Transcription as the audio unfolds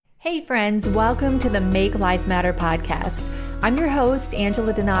Hey friends, welcome to the Make Life Matter podcast. I'm your host,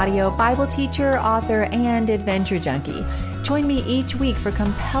 Angela Donadio, Bible teacher, author, and adventure junkie. Join me each week for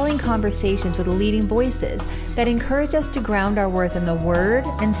compelling conversations with leading voices that encourage us to ground our worth in the Word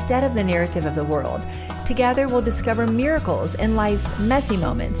instead of the narrative of the world. Together, we'll discover miracles in life's messy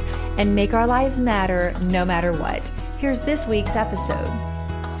moments and make our lives matter no matter what. Here's this week's episode.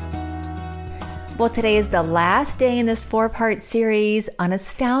 Well, today is the last day in this 4-part series on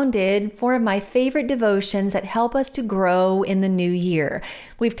Astounded, 4 of my favorite devotions that help us to grow in the new year.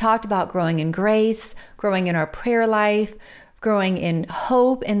 We've talked about growing in grace, growing in our prayer life, growing in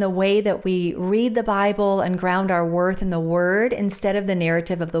hope in the way that we read the Bible and ground our worth in the Word instead of the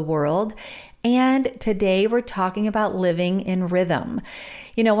narrative of the world. And today we're talking about living in rhythm.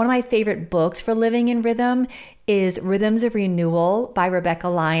 You know, one of my favorite books for living in rhythm is Rhythms of Renewal by Rebecca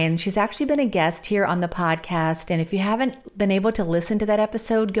Lyons. She's actually been a guest here on the podcast. And if you haven't been able to listen to that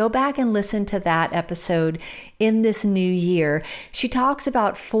episode, go back and listen to that episode in this new year. She talks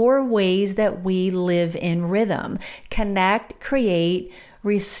about 4 ways that we live in rhythm: connect, create,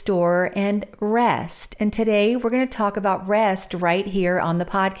 restore, and rest. And today we're going to talk about rest right here on the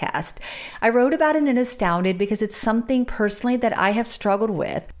podcast. I wrote about it in Astounded because it's something personally that I have struggled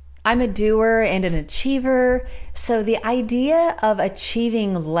with. I'm a doer and an achiever, so the idea of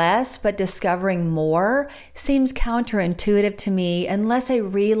achieving less but discovering more seems counterintuitive to me unless I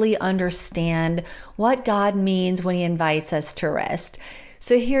really understand what God means when He invites us to rest.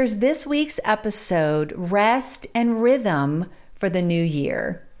 So here's this week's episode, Rest and Rhythm for the new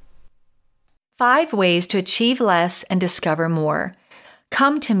year. 5 ways to achieve less and discover more.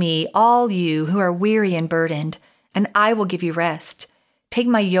 Come to me, all you who are weary and burdened, and I will give you rest. Take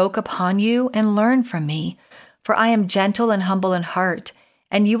my yoke upon you and learn from me, for I am gentle and humble in heart,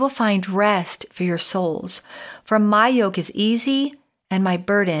 and you will find rest for your souls. For my yoke is easy and my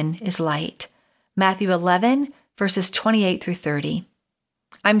burden is light. Matthew 11, verses 28 through 30.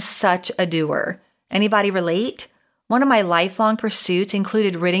 I'm such a doer. Anybody relate? One of my lifelong pursuits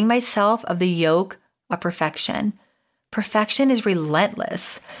included ridding myself of the yoke of perfection. Perfection is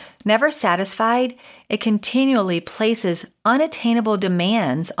relentless. Never satisfied, it continually places unattainable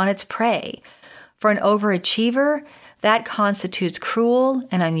demands on its prey. For an overachiever, that constitutes cruel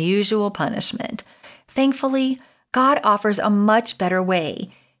and unusual punishment. Thankfully, God offers a much better way.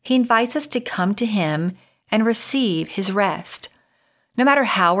 He invites us to come to Him and receive His rest. No matter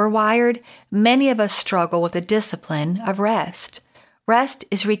how we're wired, many of us struggle with the discipline of rest. Rest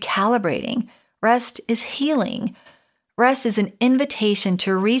is recalibrating. Rest is healing. Rest is an invitation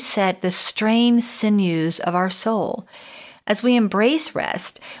to reset the strained sinews of our soul. As we embrace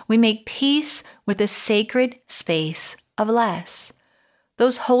rest, we make peace with the sacred space of less.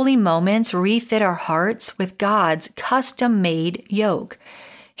 Those holy moments refit our hearts with God's custom-made yoke.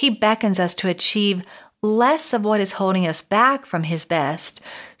 He beckons us to achieve less of what is holding us back from His best,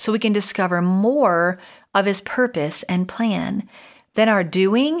 so we can discover more of His purpose and plan. Then our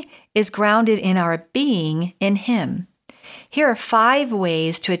doing is grounded in our being in Him. Here are 5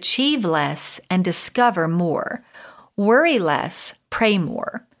 ways to achieve less and discover more. Worry less, pray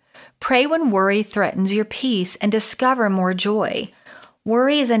more. Pray when worry threatens your peace and discover more joy.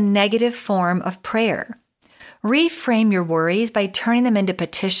 Worry is a negative form of prayer. Reframe your worries by turning them into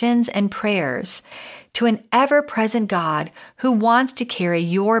petitions and prayers to an ever-present God who wants to carry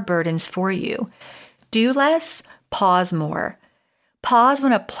your burdens for you. Do less, pause more. Pause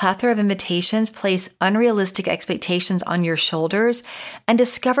when a plethora of invitations place unrealistic expectations on your shoulders and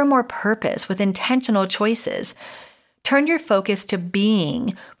discover more purpose with intentional choices. Turn your focus to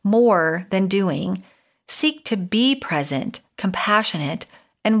being more than doing. Seek to be present, compassionate,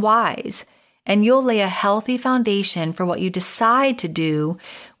 and wise, and you'll lay a healthy foundation for what you decide to do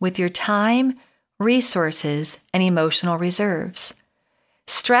with your time, resources, and emotional reserves.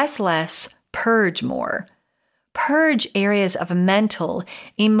 Stress less, purge more. Purge areas of mental,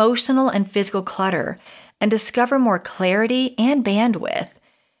 emotional, and physical clutter and discover more clarity and bandwidth.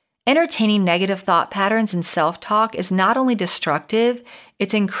 Entertaining negative thought patterns and self-talk is not only destructive,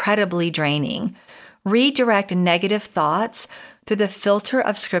 it's incredibly draining. Redirect negative thoughts through the filter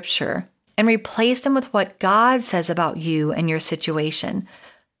of Scripture and replace them with what God says about you and your situation.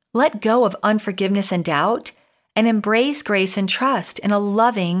 Let go of unforgiveness and doubt and embrace grace and trust in a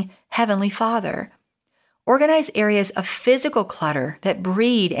loving Heavenly Father. Organize areas of physical clutter that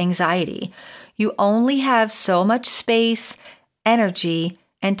breed anxiety. You only have so much space, energy,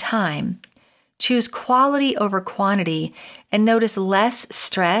 and time. Choose quality over quantity and notice less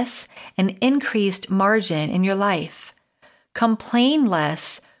stress and increased margin in your life. Complain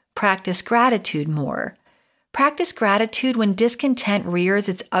less, practice gratitude more. Practice gratitude when discontent rears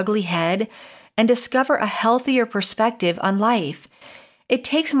its ugly head and discover a healthier perspective on life. It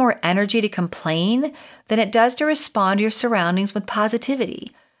takes more energy to complain than it does to respond to your surroundings with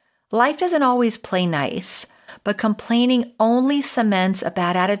positivity. Life doesn't always play nice, but complaining only cements a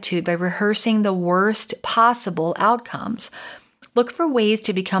bad attitude by rehearsing the worst possible outcomes. Look for ways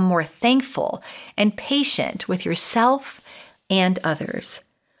to become more thankful and patient with yourself and others.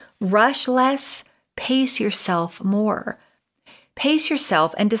 Rush less, pace yourself more. Pace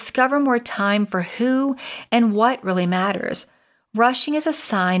yourself and discover more time for who and what really matters. Rushing is a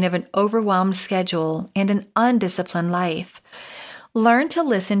sign of an overwhelmed schedule and an undisciplined life. Learn to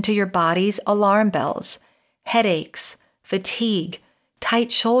listen to your body's alarm bells, headaches, fatigue,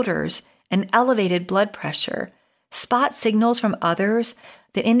 tight shoulders, and elevated blood pressure. Spot signals from others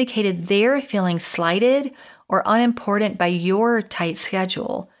that indicated they're feeling slighted or unimportant by your tight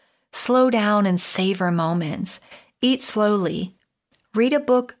schedule. Slow down and savor moments. Eat slowly. Read a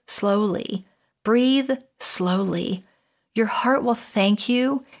book slowly. Breathe slowly. Your heart will thank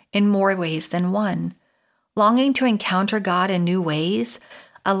you in more ways than one. Longing to encounter God in new ways,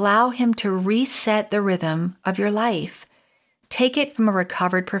 allow Him to reset the rhythm of your life. Take it from a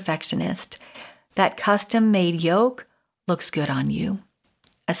recovered perfectionist. That custom-made yoke looks good on you.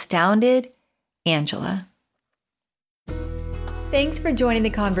 Astounded, Angela. Thanks for joining the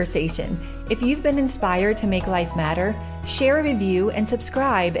conversation. If you've been inspired to make life matter, share a review and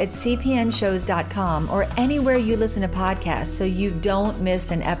subscribe at cpnshows.com or anywhere you listen to podcasts so you don't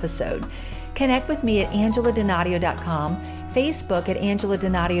miss an episode. Connect with me at angeladonadio.com, Facebook at Angela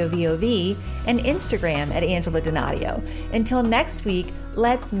Donadio VOV, and Instagram at Angela Donadio. Until next week,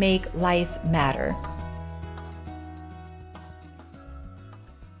 let's make life matter.